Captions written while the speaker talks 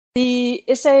The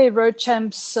SA Road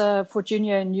Champs for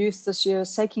junior and youth this year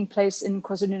is taking place in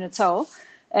KwaZulu Natal.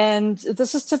 And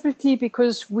this is typically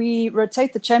because we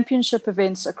rotate the championship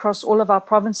events across all of our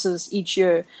provinces each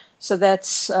year, so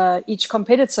that each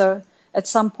competitor at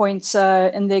some point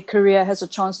in their career has a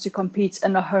chance to compete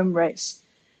in a home race.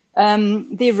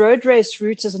 The road race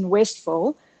route is in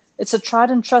Westville. It's a tried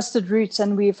and trusted route,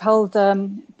 and we've held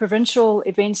provincial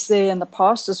events there in the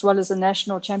past, as well as a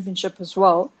national championship as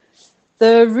well.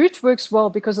 The route works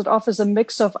well because it offers a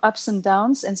mix of ups and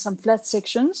downs and some flat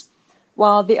sections,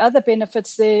 while the other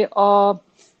benefits there are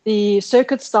the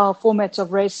circuit-style format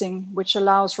of racing, which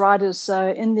allows riders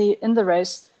in the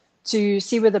race to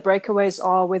see where the breakaways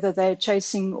are, whether they're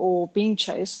chasing or being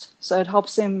chased. So it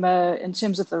helps them in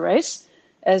terms of the race,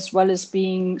 as well as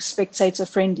being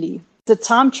spectator-friendly. The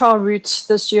time trial route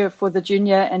this year for the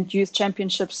junior and youth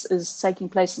championships is taking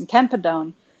place in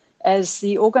Camperdown, as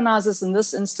the organizers in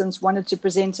this instance wanted to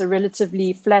present a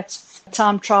relatively flat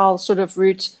time trial sort of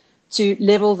route to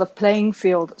level the playing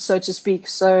field, so to speak.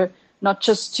 So not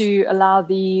just to allow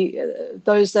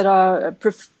those that are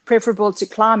preferable to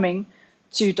climbing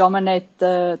to dominate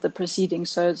the proceedings.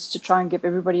 So it's to try and give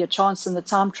everybody a chance in the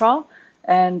time trial.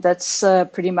 And that's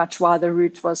pretty much why the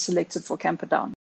route was selected for Camperdown.